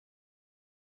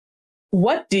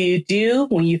What do you do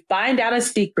when you find out a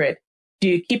secret? Do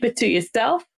you keep it to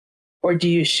yourself or do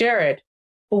you share it?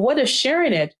 But what if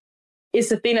sharing it is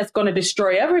the thing that's going to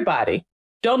destroy everybody?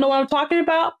 Don't know what I'm talking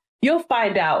about? You'll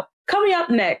find out. Coming up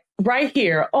next, right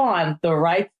here on The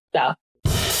Right Stuff.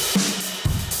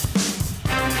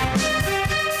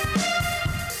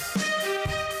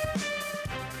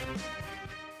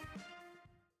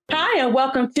 Hi, and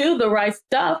welcome to The Right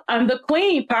Stuff. I'm the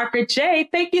Queen, Parker J.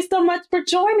 Thank you so much for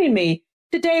joining me.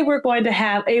 Today, we're going to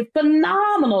have a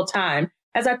phenomenal time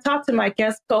as I talk to my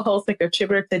guest co-host and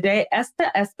contributor today,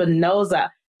 Esther Espinoza.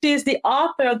 She is the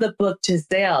author of the book,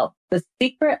 Giselle, The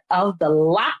Secret of the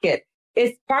Locket.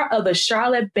 It's part of the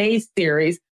Charlotte Bay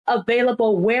series,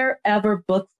 available wherever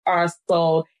books are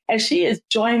sold. And she is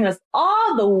joining us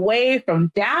all the way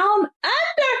from down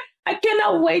under. I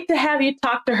cannot wait to have you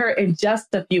talk to her in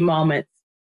just a few moments.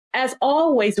 As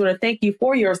always, we want to thank you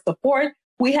for your support.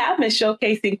 We have been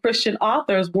showcasing Christian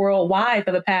authors worldwide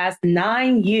for the past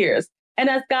 9 years. And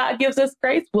as God gives us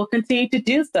grace, we'll continue to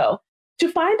do so. To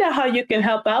find out how you can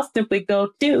help out, simply go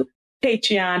to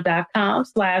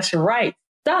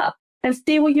patreon.com/rightstuff and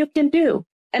see what you can do.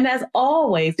 And as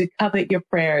always, we covet your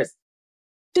prayers.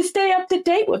 To stay up to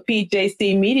date with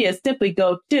PJC Media, simply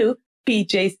go to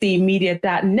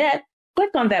pjcmedia.net,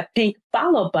 click on that pink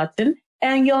follow button,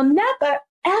 and you'll never,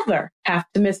 ever have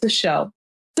to miss a show.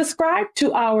 Subscribe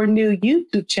to our new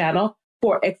YouTube channel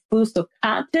for exclusive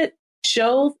content,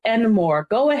 shows, and more.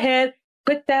 Go ahead,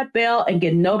 click that bell, and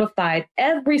get notified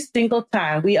every single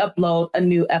time we upload a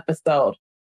new episode.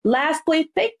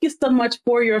 Lastly, thank you so much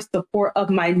for your support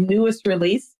of my newest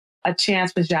release, A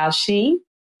Chance for Zhao Xin.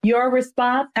 Your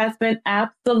response has been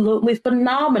absolutely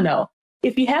phenomenal.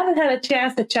 If you haven't had a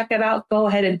chance to check it out, go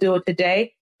ahead and do it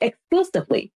today,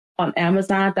 exclusively on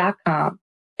Amazon.com.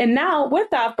 And now,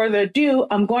 without further ado,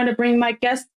 I'm going to bring my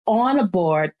guest on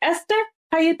board. Esther,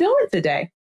 how are you doing today?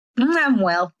 I'm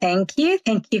well, thank you.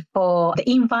 Thank you for the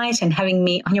invite and having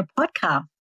me on your podcast.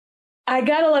 I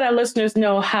got to let our listeners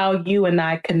know how you and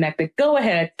I connected. Go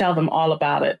ahead, tell them all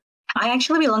about it. I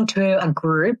actually belong to a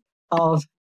group called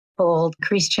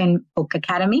Christian Book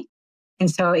Academy. And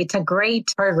so it's a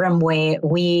great program where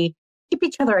we keep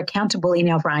each other accountable in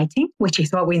our writing, which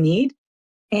is what we need.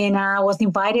 And I was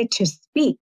invited to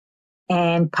speak.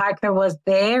 And Parker was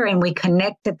there and we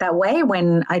connected that way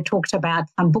when I talked about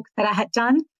some books that I had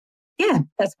done. Yeah,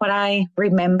 that's what I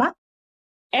remember.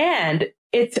 And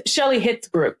it's Shelley Hitt's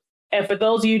group. And for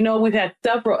those of you who know, we've had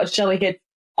several of Shelley Hitt's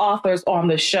authors on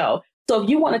the show. So if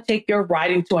you want to take your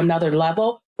writing to another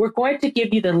level, we're going to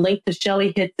give you the link to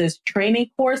Shelley Hitt's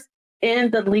training course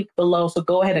in the link below. So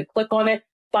go ahead and click on it.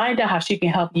 Find out how she can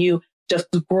help you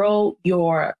just to grow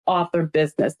your author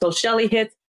business. So Shelley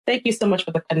Hitz, thank you so much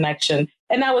for the connection.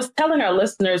 And I was telling our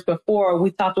listeners before we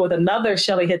talked with another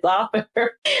Shelley Hitz author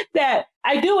that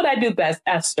I do what I do best,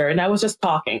 Esther. And I was just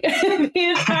talking the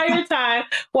entire time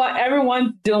while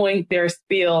everyone's doing their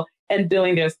spiel and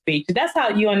doing their speech. That's how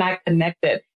you and I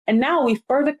connected. And now we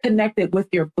further connected with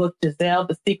your book, Giselle,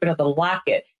 The Secret of the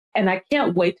Locket. And I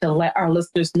can't wait to let our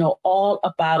listeners know all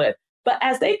about it. But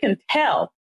as they can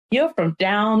tell, you're from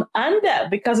down under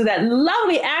because of that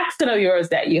lovely accent of yours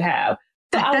that you have.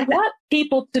 So I want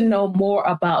people to know more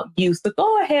about you. So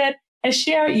go ahead and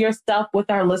share yourself with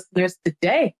our listeners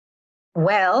today.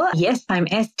 Well, yes, I'm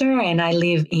Esther and I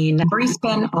live in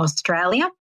Brisbane, Australia.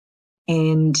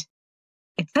 And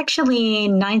it's actually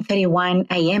 9:31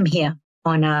 a.m. here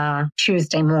on a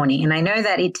Tuesday morning. And I know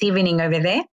that it's evening over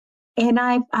there. And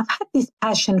I've had this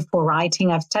passion for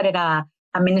writing. I've started a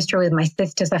ministry with my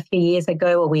sisters a few years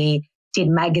ago where we did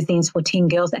magazines for teen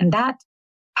girls. And that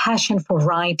passion for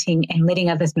writing and letting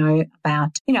others know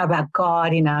about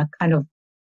God in a kind of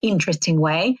interesting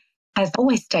way has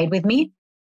always stayed with me.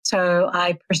 So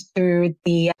I pursued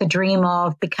the dream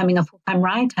of becoming a full-time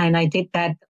writer. And I did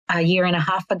that a year and a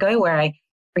half ago where I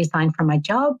resigned from my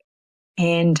job.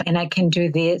 And I can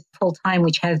do this full-time,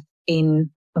 which has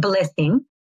been a blessing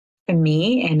for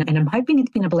me. And I'm hoping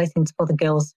it's been a blessing for the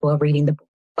girls who are reading the book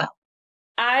as well.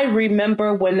 I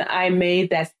remember when I made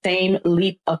that same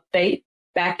leap of faith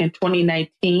back in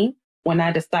 2019 when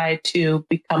I decided to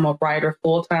become a writer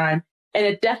full-time. And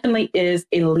it definitely is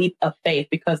a leap of faith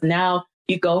because now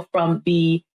you go from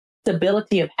the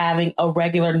stability of having a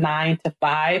regular 9 to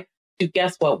 5 to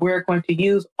guess what? We're going to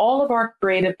use all of our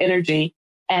creative energy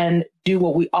and do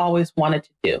what we always wanted to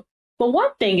do. But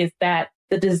one thing is that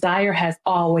the desire has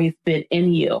always been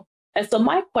in you. And so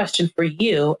my question for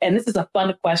you, and this is a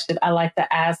fun question I like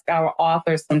to ask our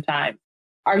authors sometimes.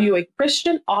 Are you a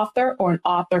Christian author or an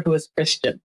author who is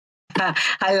Christian?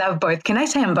 I love both. Can I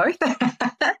say I'm both?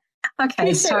 Okay.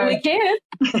 You certainly can.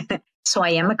 So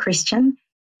I am a Christian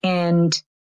and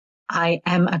I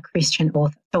am a Christian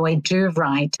author. So I do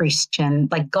write Christian,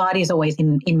 like God is always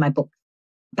in my book.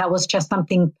 That was just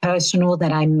something personal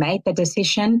that I made the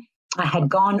decision. I had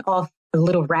gone off a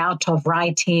little route of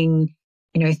writing,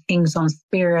 things on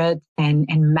spirit and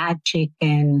magic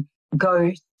and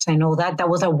ghosts and all that. That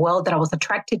was a world that I was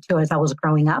attracted to as I was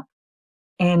growing up.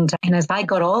 And as I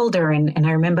got older, and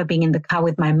I remember being in the car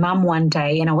with my mum one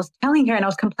day, and I was telling her and I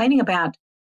was complaining about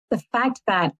the fact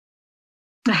that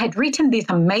I had written this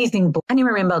amazing book. I don't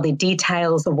remember the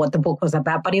details of what the book was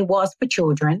about, but it was for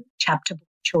children, chapter for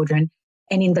children.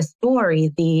 And in the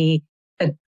story, the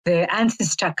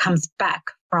ancestor comes back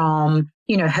from,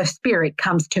 her spirit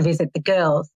comes to visit the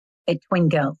girls, the twin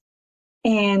girls.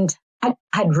 And I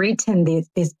had written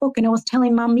this book, and I was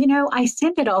telling Mum, I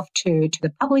sent it off to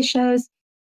the publishers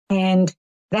and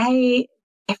they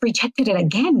have rejected it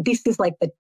again. This is like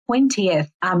the 20th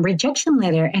rejection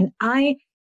letter. And I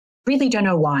really don't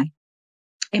know why.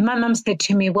 And my mum said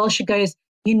to me, well, she goes,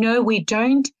 we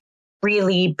don't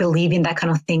really believe in that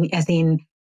kind of thing, as in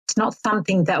it's not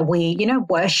something that we,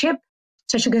 worship.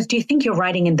 So she goes, do you think you're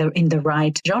writing in the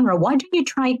right genre? Why don't you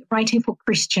try writing for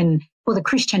the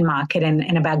Christian market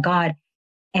and about God?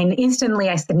 And instantly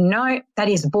I said, no, that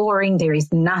is boring. There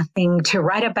is nothing to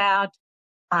write about.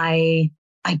 I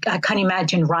can't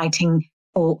imagine writing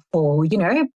for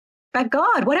about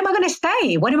God. What am I going to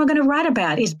say? What am I going to write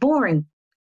about? It's boring.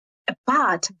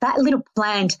 But that little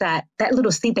plant, that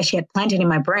little seed that she had planted in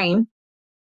my brain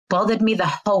bothered me the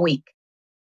whole week.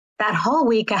 That whole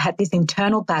week I had this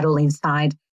internal battle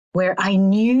inside where I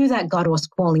knew that God was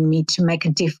calling me to make a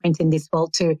difference in this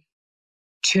world,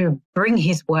 to bring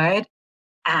his word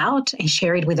out and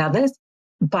share it with others.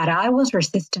 But I was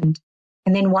resistant.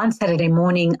 And then one Saturday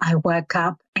morning, I woke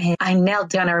up and I knelt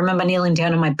down. I remember kneeling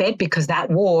down on my bed because that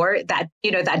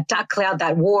dark cloud,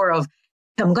 that war of,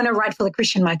 I'm going to write for the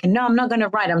Christian market. No, I'm not going to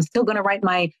write. I'm still going to write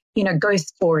my,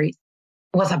 ghost stories.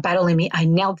 It was a battle in me. I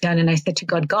knelt down and I said to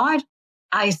God, God,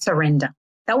 I surrender.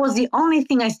 That was the only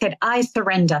thing I said. I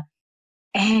surrender.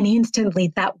 And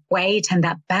instantly that weight and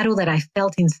that battle that I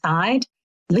felt inside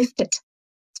lifted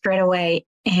straight away.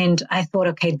 And I thought,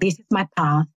 okay, this is my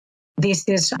path. This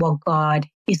is what God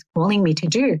is calling me to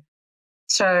do.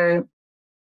 So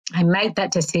I made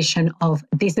that decision of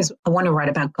I want to write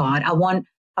about God. I want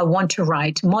to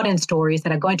write modern stories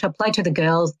that are going to apply to the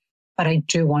girls, but I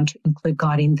do want to include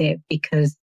God in there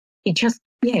because it just,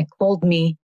 called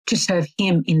me to serve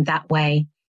him in that way.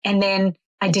 And then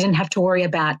I didn't have to worry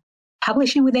about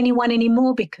publishing with anyone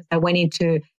anymore because I went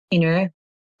into,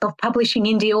 self-publishing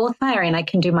indie author, and I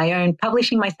can do my own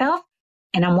publishing myself.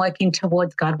 And I'm working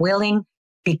towards, God willing,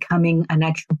 becoming an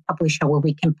actual publisher where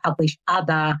we can publish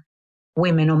other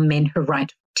women or men who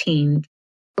write for teens.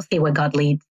 We'll see where God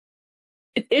leads.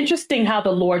 It's interesting how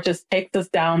the Lord just takes us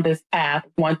down this path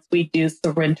once we do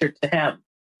surrender to him.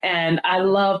 And I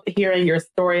love hearing your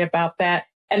story about that.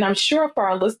 And I'm sure for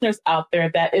our listeners out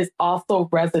there, that is also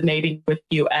resonating with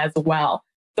you as well.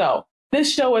 So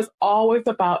this show is always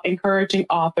about encouraging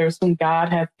authors whom God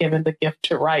has given the gift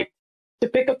to write to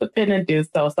pick up the pen and do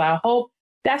so. So I hope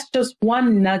that's just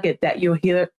one nugget that you'll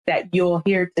hear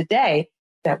today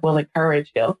that will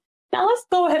encourage you. Now let's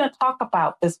go ahead and talk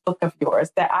about this book of yours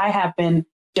that I have been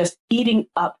just eating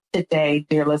up today,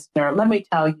 dear listener. Let me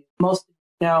tell you, most of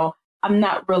you know I'm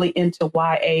not really into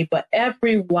YA, but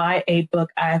every YA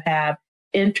book I have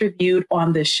interviewed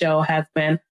on this show has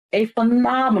been a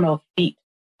phenomenal feat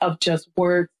of just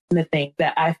wordsmithing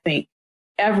that I think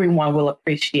everyone will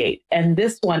appreciate. And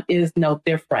this one is no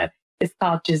different. It's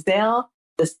called Giselle,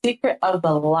 The Secret of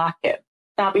the Locket.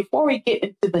 Now, before we get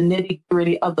into the nitty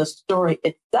gritty of the story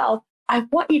itself, I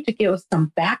want you to give us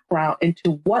some background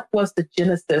into what was the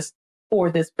genesis for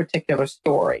this particular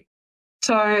story.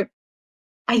 So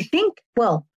I think,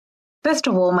 first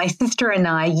of all, my sister and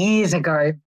I, years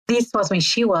ago, this was when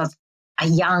she was a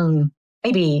young,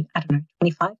 maybe,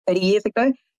 25, 30 years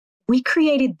ago, we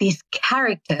created these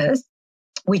characters,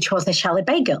 which was the Charlotte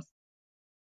Bay Girls.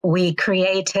 We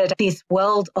created this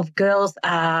world of girls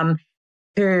who,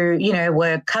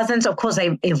 were cousins. Of course,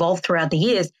 they evolved throughout the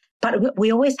years, but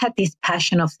we always had this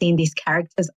passion of seeing these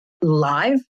characters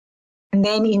live. And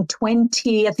then in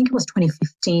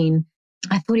 2015,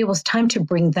 I thought it was time to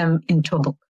bring them into a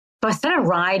book. So I started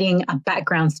writing a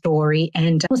background story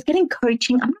and I was getting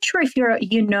coaching. I'm not sure if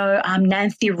you know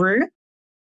Nancy Rue.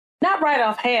 Not right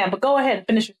offhand, but go ahead and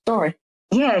finish your story.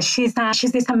 Yeah, she's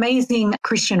this amazing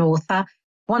Christian author,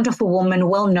 wonderful woman,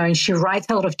 well-known. She writes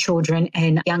a lot of children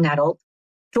and young adult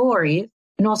stories,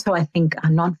 and also I think a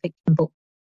nonfiction book.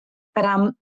 But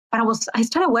I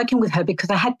started working with her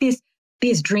because I had this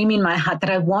this dream in my heart that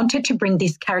I wanted to bring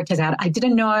these characters out. I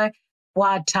didn't know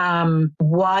what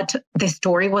the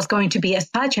story was going to be as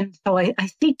such. And so I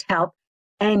seeked help,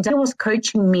 and he was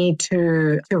coaching me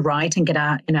to write and get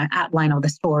a outline of the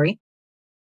story.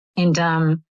 And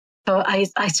so I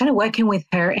started working with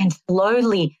her, and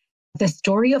slowly the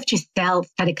story of Giselle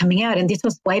started coming out. And this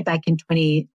was way back in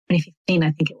 2015,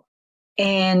 I think it was.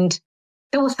 And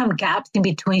there were some gaps in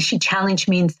between. She challenged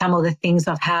me in some of the things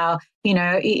of how,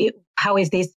 how is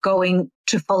this going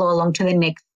to follow along to the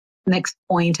next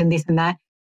point and this and that.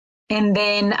 And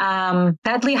then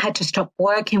sadly, I had to stop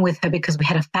working with her because we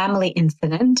had a family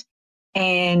incident,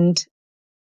 and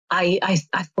I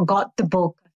forgot the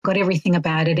book, got everything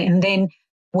about it. And then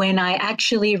when I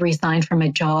actually resigned from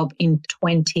a job in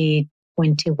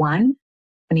 2021,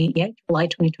 July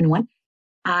 2021,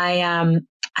 I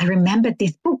remembered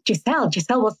this book, Giselle.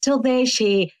 Giselle was still there.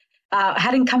 She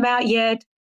hadn't come out yet.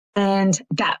 And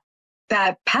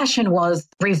that passion was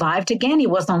revived again. It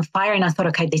was on fire. And I thought,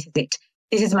 okay, this is it.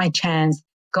 This is my chance.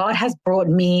 God has brought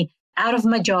me out of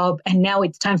my job. And now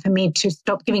it's time for me to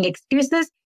stop giving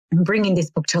excuses and bringing this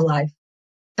book to life.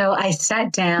 So I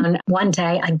sat down one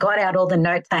day. I got out all the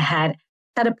notes I had,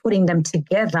 started putting them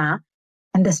together,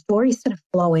 and the story started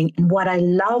flowing. And what I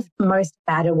loved most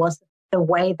about it was the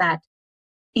way that,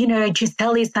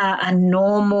 Giselle is a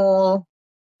normal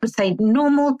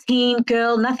teen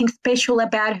girl, nothing special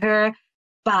about her.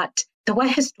 But the way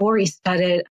her story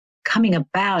started coming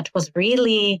about was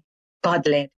really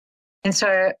God-led. And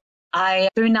so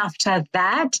soon after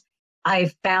that,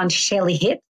 I found Shelley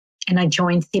Hitz, and I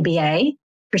joined CBA,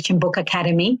 Christian Book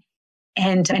Academy.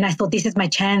 And I thought, this is my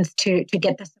chance to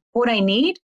get the support I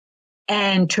need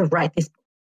and to write this book.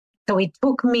 So it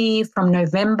took me from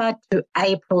November to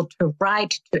April to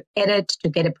write, to edit, to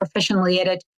get it professionally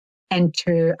edited, and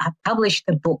to publish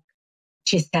the book,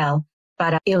 Giselle.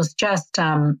 But it was just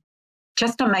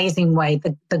amazing way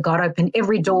that God opened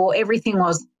every door. Everything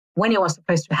was when it was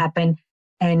supposed to happen.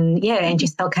 And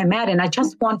Giselle came out, and I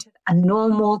just wanted a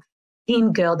normal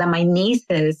teen girl that my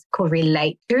nieces could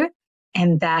relate to,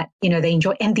 and that, they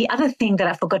enjoy. And the other thing that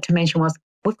I forgot to mention was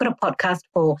we've got a podcast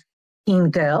for teen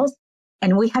girls,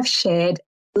 and we have shared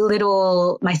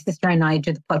my sister and I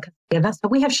do the podcast together. So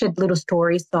we have shared little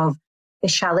stories of the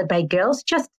Charlotte Bay girls,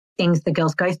 just things the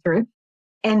girls go through.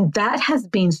 And that has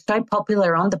been so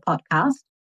popular on the podcast.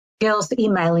 Girls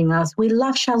emailing us, we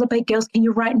love Charlotte Bay girls. Can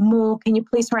you write more? Can you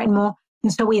please write more?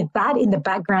 And so with that in the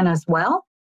background as well,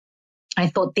 I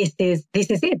thought this is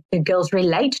it. The girls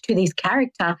relate to this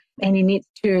character, and it needs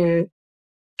to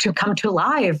come to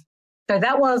life. So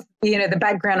that was, the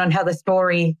background on how the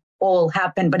story all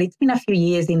happened. But it's been a few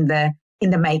years in the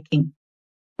making.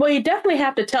 Well, you definitely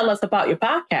have to tell us about your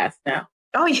podcast now.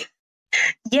 Oh,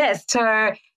 yes.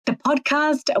 So the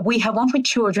podcast, we have one for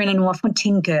children and one for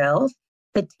teen girls.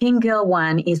 The teen girl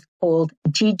one is called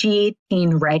GG Teen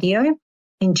Radio,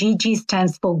 and GG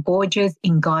stands for Gorgeous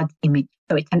in God's Image.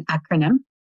 So it's an acronym,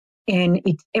 and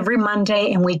it's every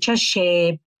Monday, and we just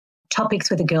share topics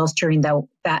with the girls during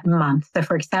that month. So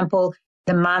for example,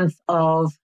 the month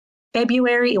of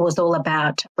February, it was all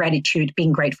about gratitude,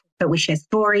 being grateful. So we share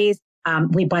stories.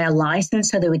 We buy a license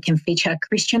so that we can feature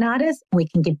Christian artists. We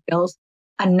can give girls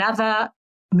another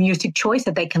music choice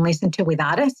that they can listen to with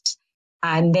artists.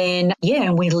 And then,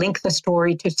 and we link the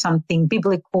story to something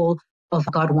biblical of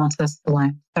God wants us to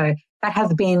learn. So that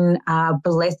has been a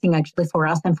blessing actually for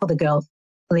us and for the girls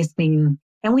listening.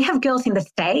 And we have girls in the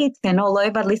States and all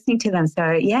over listening to them. So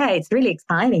it's really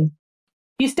exciting.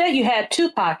 You said you had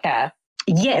 2 podcasts.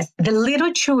 Yes, the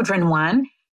little children one,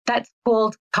 that's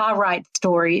called Car Ride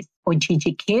Stories for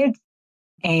GG Kids.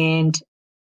 And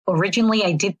originally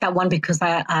I did that one because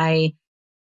I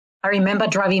remember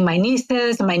driving my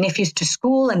nieces and my nephews to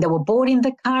school, and they were bored in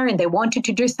the car and they wanted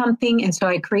to do something. And so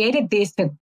I created this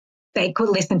so they could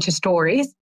listen to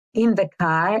stories in the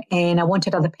car. And I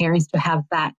wanted other parents to have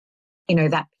that,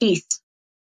 that piece.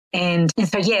 And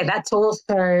so, that's also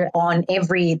they're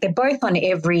both on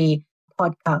every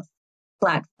podcast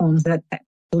platforms that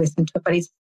listen to it. But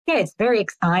it's very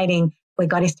exciting where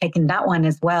God is taking that one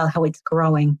as well, how it's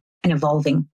growing and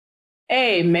evolving.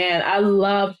 Amen. I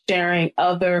love sharing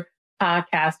other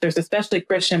podcasters, especially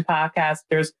Christian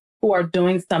podcasters who are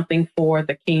doing something for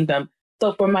the kingdom.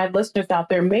 So for my listeners out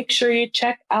there, make sure you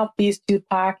check out these 2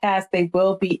 podcasts. They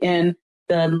will be in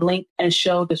the link and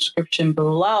show description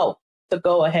below. So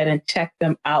go ahead and check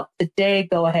them out today.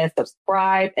 Go ahead,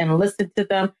 subscribe and listen to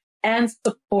them and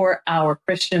support our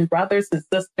Christian brothers and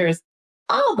sisters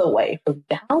all the way from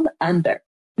down under.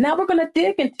 Now we're going to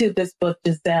dig into this book,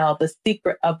 Giselle, The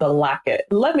Secret of the Locket.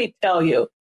 Let me tell you,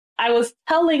 I was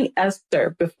telling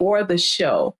Esther before the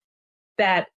show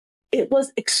that it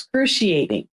was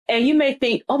excruciating. And you may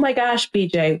think, oh my gosh,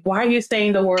 BJ, why are you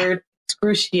saying the word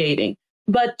excruciating?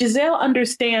 But Giselle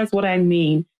understands what I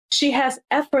mean. She has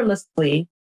effortlessly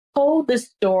told this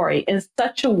story in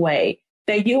such a way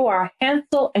that you are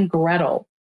Hansel and Gretel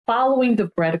following the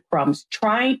breadcrumbs,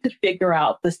 trying to figure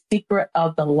out the secret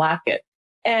of the locket.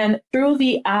 And through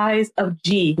the eyes of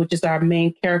G, which is our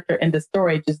main character in the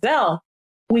story, Giselle,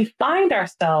 we find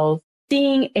ourselves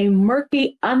seeing a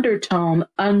murky undertone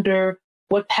under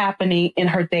what's happening in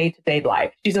her day-to-day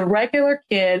life. She's a regular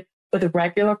kid with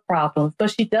regular problems, but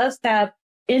she does have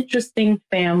interesting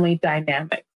family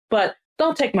dynamics. But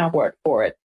don't take my word for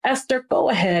it. Esther, go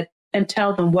ahead and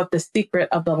tell them what the secret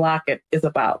of the locket is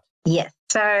about. Yes.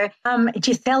 So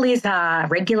Giselle is a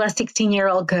regular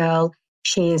 16-year-old girl.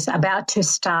 She's about to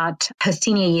start her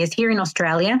senior years here in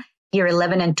Australia. Year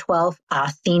 11 and 12 are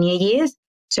senior years.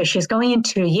 So she's going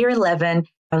into year 11.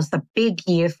 It was a big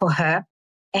year for her.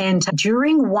 And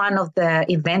during one of the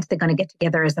events, they're going to get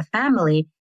together as a family,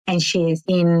 and she's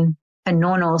in her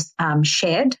nonno's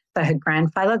shed. So her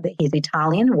grandfather, he's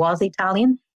Italian, was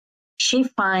Italian. She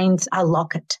finds a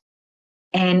locket.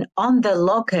 And on the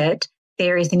locket,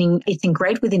 it's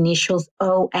engraved with initials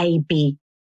OAB.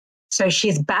 So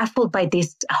she's baffled by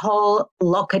this whole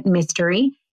locket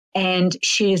mystery, and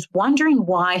she's wondering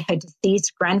why her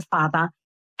deceased grandfather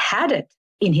had it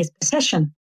in his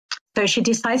possession. So she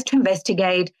decides to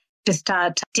investigate, to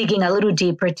start digging a little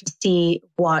deeper to see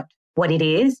what it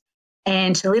is.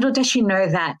 And little does she know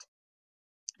that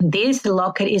this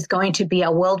locket is going to be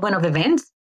a whirlwind of events.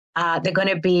 They're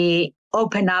going to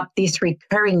open up this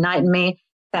recurring nightmare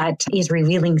that is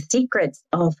revealing secrets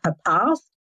of her past.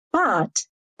 But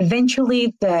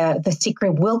eventually the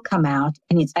secret will come out,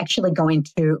 and it's actually going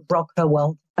to rock her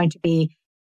world. It's going to be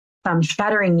some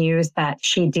shattering news that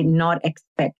she did not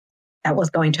expect that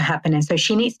was going to happen. And so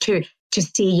she needs to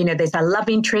see, there's a love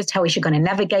interest. How is she going to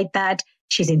navigate that?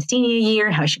 She's in senior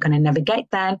year. How is she going to navigate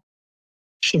that?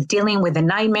 She's dealing with the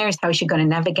nightmares. How is she going to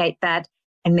navigate that?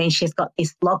 And then she's got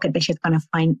this locket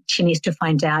that she needs to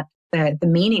find out the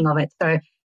meaning of it. So it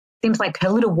seems like her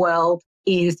little world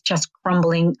is just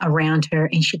crumbling around her,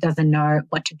 and she doesn't know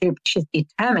what to do, but she's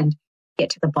determined to get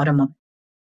to the bottom of it.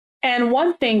 And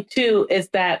one thing, too, is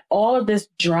that all of this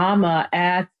drama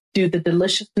adds to the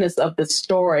deliciousness of the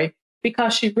story,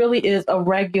 because she really is a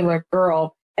regular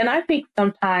girl. And I think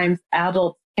sometimes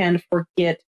adults can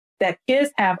forget that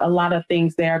kids have a lot of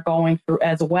things they're going through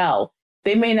as well.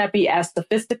 They may not be as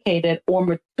sophisticated or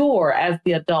mature as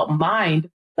the adult mind,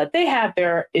 but they have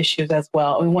their issues as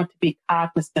well. We want to be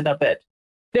cognizant of it.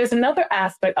 There's another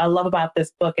aspect I love about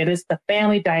this book, and it's the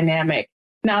family dynamic.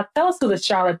 Now, tell us who the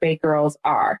Charlotte Bay girls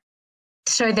are.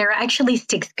 So there are actually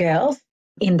 6 girls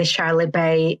in the Charlotte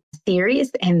Bay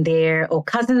series, and they're all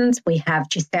cousins. We have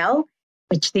Giselle,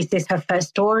 which this is her first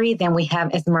story. Then we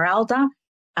have Esmeralda.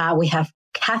 We have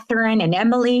Catherine and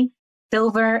Emily,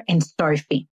 Silver, and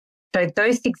Sophie. So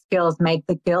those 6 girls make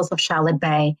the girls of Charlotte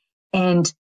Bay,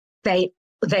 and they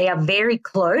are very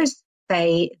close.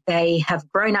 They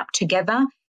have grown up together.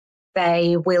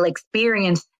 They will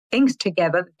experience things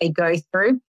together that they go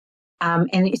through. And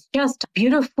it's just a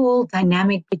beautiful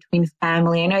dynamic between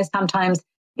family. I know sometimes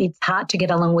it's hard to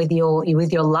get along with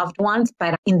your loved ones,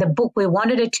 but in the book, we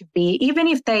wanted it to be, even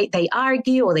if they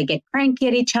argue or they get cranky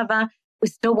at each other, we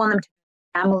still want them to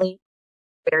be family.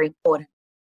 Very important.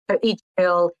 So each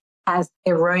girl has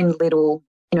their own little,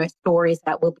 stories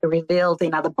that will be revealed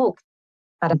in other books.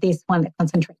 But this one that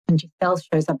concentrates on Giselle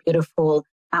shows a beautiful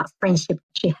friendship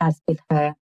she has with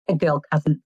her girl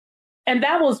cousin. And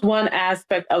that was one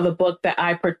aspect of the book that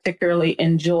I particularly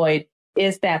enjoyed,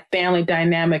 is that family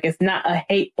dynamic. It's not a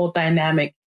hateful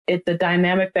dynamic. It's a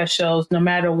dynamic that shows no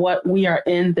matter what, we are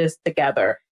in this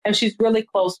together. And she's really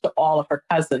close to all of her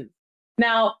cousins.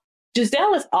 Now,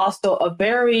 Giselle is also a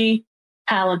very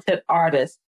talented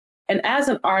artist. And as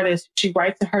an artist, she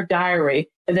writes in her diary.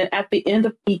 And then at the end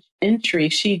of each entry,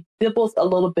 she dibbles a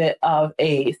little bit of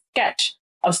a sketch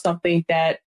of something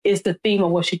that is the theme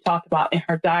of what she talked about in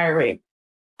her diary.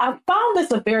 I found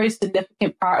this a very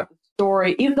significant part of the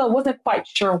story, even though I wasn't quite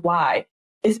sure why.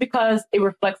 It's because it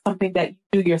reflects something that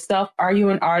you do yourself. Are you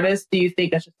an artist? Do you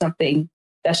think that's just something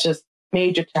that's just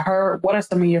major to her? What are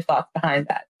some of your thoughts behind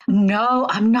that? No,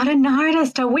 I'm not an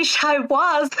artist. I wish I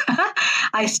was.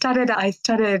 I started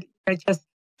just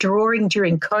drawing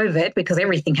during COVID, because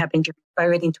everything happened during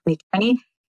COVID in 2020.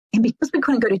 And because we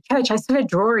couldn't go to church, I started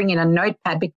drawing in a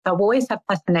notepad, because I've always had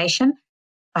fascination,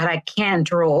 but I can't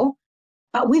draw.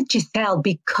 But with Giselle,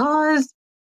 because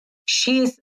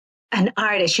she's an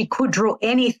artist, she could draw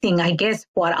anything, I guess,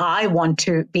 what I want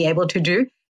to be able to do.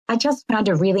 I just found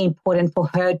it really important for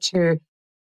her to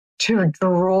to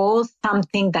draw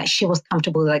something that she was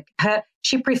comfortable with. Like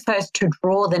she prefers to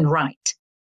draw than write.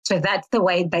 So that's the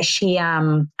way that she,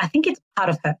 I think it's part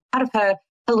of her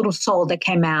little soul that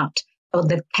came out or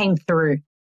that came through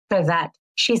so that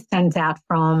she stands out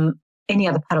from any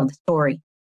other part of the story.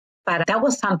 But that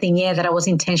was something, that I was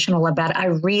intentional about. I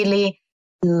really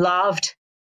loved,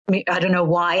 I don't know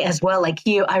why as well, like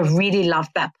you, I really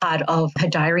loved that part of her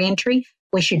diary entry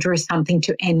where she drew something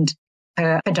to end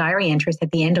her diary entries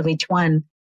at the end of each one.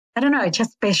 I don't know, it's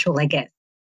just special, I guess.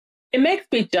 It makes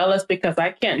me jealous because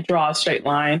I can't draw a straight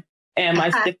line and my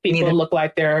stick people Neither. look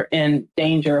like they're in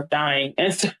danger of dying.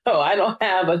 And so I don't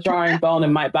have a drawing bone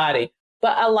in my body.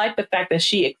 But I like the fact that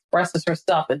she expresses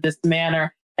herself in this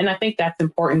manner. And I think that's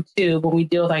important too. When we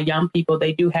deal with our young people,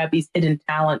 they do have these hidden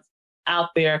talents out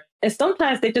there. And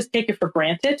sometimes they just take it for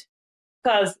granted.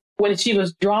 Because when she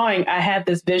was drawing, I had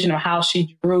this vision of how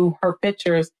she drew her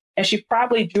pictures. And she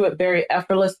probably drew it very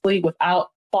effortlessly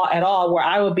without thought at all, where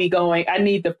I would be going, I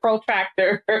need the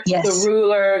protractor, the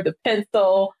ruler, the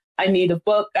pencil, I need a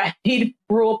book, I need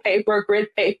rule paper, grid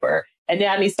paper, and then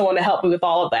I need someone to help me with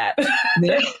all of that.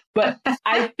 But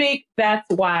I think that's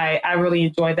why I really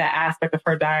enjoy that aspect of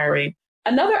her diary.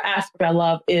 Another aspect I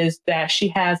love is that she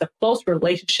has a close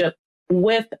relationship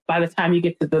with, by the time you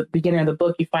get to the beginning of the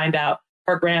book, you find out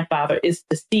her grandfather is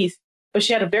deceased, but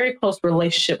she had a very close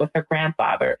relationship with her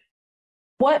grandfather.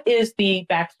 What is the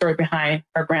backstory behind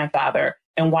her grandfather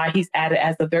and why he's added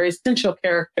as a very essential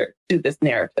character to this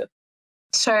narrative?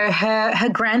 So her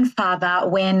grandfather,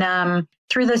 when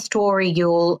through the story,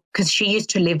 because she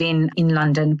used to live in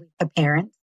London with her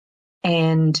parents,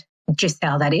 and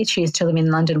Giselle, that is, she used to live in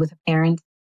London with her parents.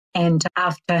 And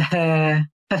after her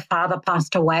father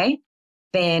passed away,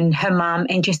 then her mum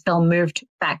and Giselle moved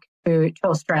back to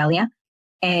Australia,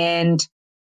 and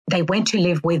they went to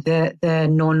live with the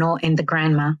Nonno and the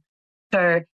grandma.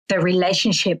 So the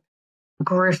relationship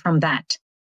grew from that,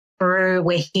 grew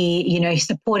where he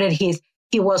supported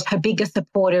he was her biggest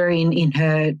supporter in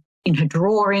her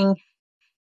drawing.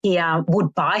 He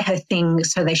would buy her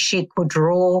things so that she could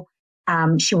draw.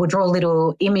 She would draw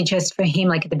little images for him,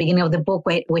 like at the beginning of the book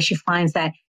where she finds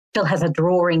that still has a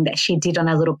drawing that she did on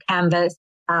a little canvas.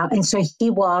 And so he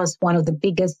was one of the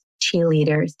biggest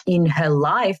cheerleaders in her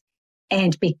life.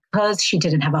 And because she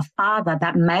didn't have a father,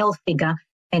 that male figure,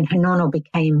 and her Nonno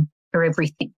became her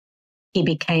everything. He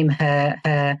became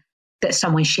her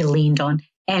someone she leaned on.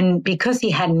 And because he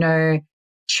had no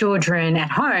children at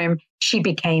home, she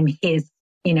became his,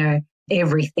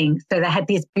 everything. So they had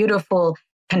this beautiful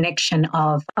connection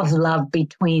of love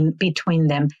between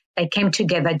them. They came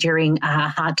together during a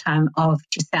hard time of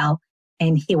Giselle,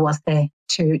 and he was there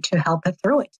to help her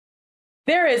through it.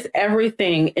 There is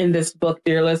everything in this book,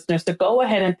 dear listeners, so go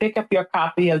ahead and pick up your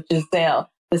copy of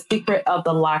Giselle, The Secret of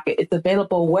the Locket. It's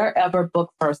available wherever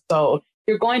books are sold.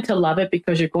 You're going to love it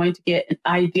because you're going to get an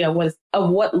idea of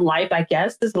what life, I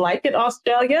guess, is like in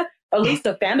Australia, at least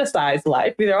a fantasized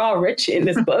life. They're all rich in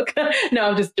this book. No,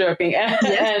 I'm just joking.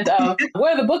 And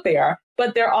where the book they are.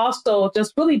 But they're also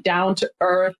just really down to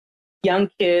earth, young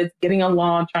kids getting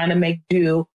along, trying to make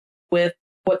do with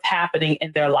what's happening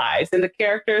in their lives. And the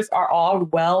characters are all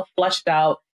well fleshed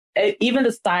out. Even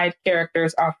the side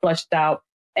characters are fleshed out.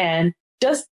 And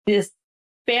just this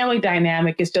family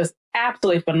dynamic is just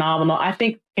absolutely phenomenal. I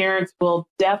think parents will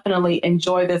definitely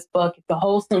enjoy this book. It's a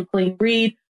wholesome, clean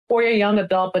read for your young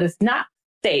adult, but it's not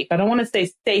safe. I don't want to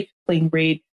say safe, clean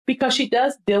read because she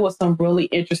does deal with some really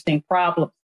interesting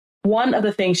problems. One of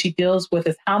the things she deals with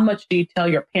is how much do you tell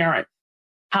your parents?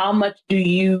 How much do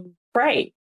you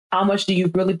pray? How much do you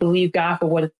really believe God for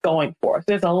what it's going for? So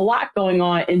there's a lot going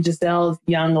on in Giselle's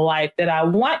young life that I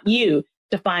want you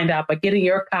to find out by getting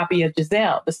your copy of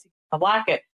Giselle, The Secret of the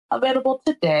Locket, available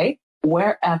today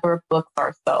wherever books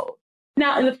are sold.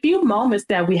 Now, in the few moments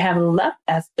that we have left,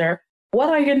 Esther, what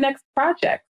are your next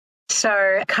projects?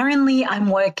 So currently I'm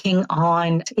working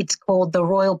on, it's called The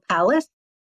Royal Palace.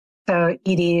 So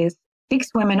it is 6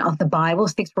 women of the Bible,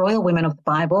 6 royal women of the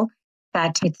Bible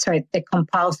they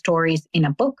compile stories in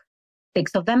a book,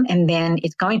 6 of them, and then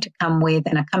it's going to come with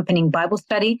an accompanying Bible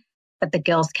study that the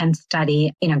girls can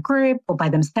study in a group or by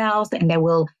themselves, and they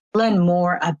will learn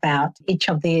more about each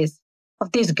of these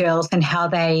girls and how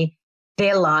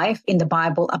their life in the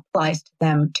Bible applies to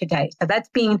them today. So that's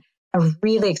been a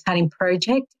really exciting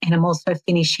project, and I'm also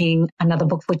finishing another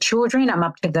book for children. I'm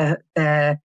up to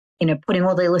the putting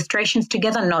all the illustrations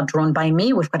together, not drawn by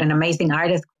me. We've got an amazing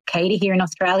artist, Katie, here in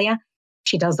Australia.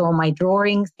 She does all my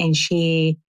drawings, and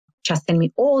she just sent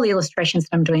me all the illustrations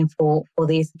that I'm doing for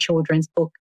this children's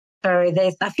book. So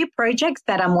there's a few projects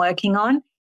that I'm working on,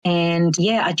 and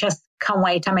I just can't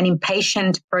wait. I'm an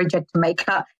impatient project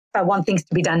maker, I want things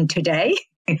to be done today.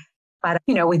 But,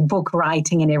 with book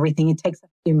writing and everything, it takes a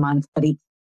few months, but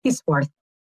it's worth it.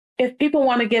 If people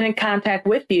want to get in contact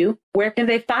with you, where can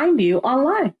they find you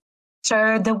online?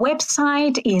 So the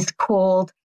website is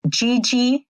called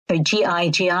Gigi, so Gigi,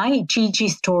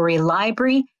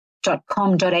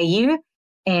 gigistorylibrary.com.au.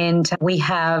 And we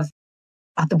have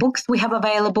the books we have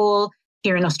available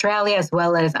here in Australia as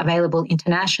well as available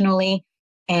internationally.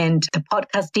 And the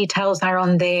podcast details are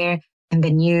on there. And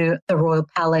the Royal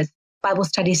Palace Bible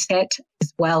study set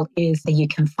as well is that you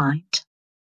can find.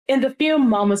 In the few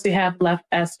moments we have left,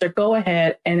 Esther, go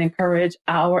ahead and encourage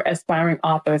our aspiring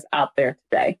authors out there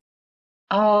today.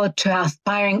 Oh, to our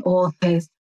aspiring authors,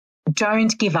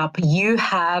 don't give up. You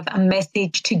have a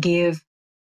message to give.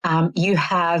 You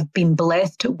have been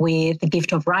blessed with the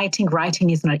gift of writing.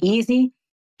 Writing is not easy.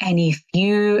 And if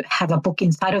you have a book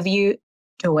inside of you,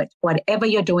 do it. Whatever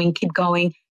you're doing, keep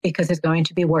going because it's going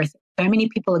to be worth it. So many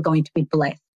people are going to be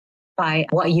blessed by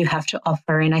what you have to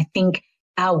offer. And I think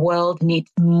our world needs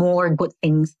more good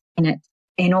things in it.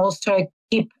 And also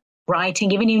keep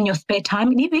writing, even in your spare time.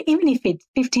 And even if it's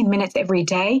 15 minutes every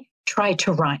day, try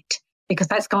to write because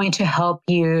that's going to help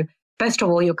you, first of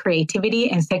all, your creativity.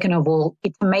 And second of all,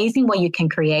 it's amazing what you can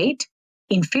create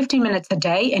in 15 minutes a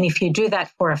day. And if you do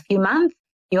that for a few months,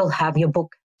 you'll have your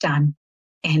book done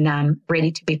and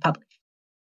ready to be published.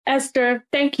 Esther,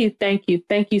 thank you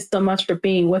so much for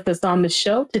being with us on the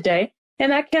show today.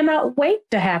 And I cannot wait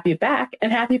to have you back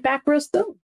and have you back real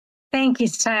soon. Thank you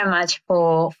so much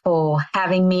for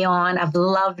having me on. I've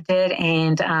loved it.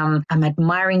 And I'm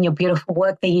admiring your beautiful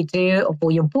work that you do of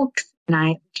all your books.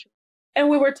 And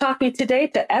we were talking today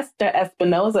to Esther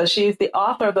Espinosa. She's the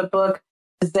author of the book,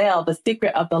 Giselle, The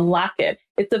Secret of the Locket.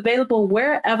 It's available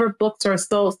wherever books are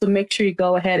sold. So make sure you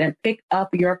go ahead and pick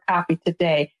up your copy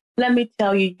today. Let me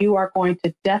tell you, you are going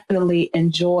to definitely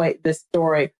enjoy this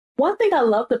story. One thing I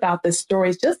loved about this story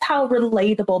is just how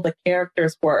relatable the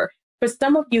characters were. For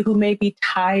some of you who may be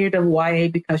tired of YA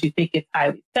because you think it's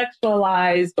highly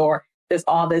sexualized or there's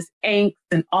all this angst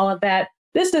and all of that,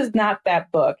 this is not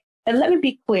that book. And let me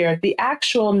be clear, the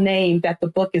actual name that the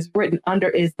book is written under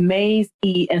is Maze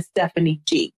E. and Stephanie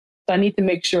G. So I need to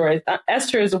make sure.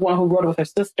 Esther is the one who wrote it with her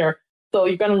sister. So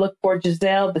you're going to look for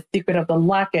Giselle, The Secret of the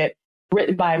Locket,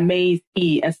 written by Maze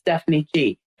E. and Stephanie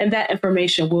G. And that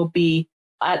information will be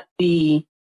in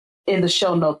the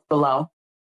show notes below.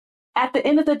 At the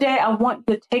end of the day, I want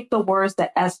you to take the words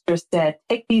that Esther said.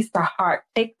 Take these to heart.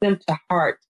 Take them to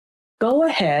heart. Go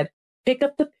ahead, pick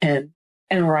up the pen,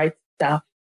 and write stuff.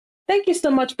 Thank you so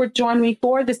much for joining me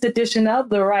for this edition of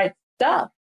The Right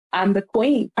Stuff. I'm the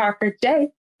Queen, Parker J.,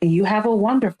 and you have a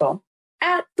wonderful,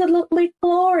 absolutely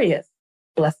glorious,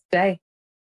 blessed day.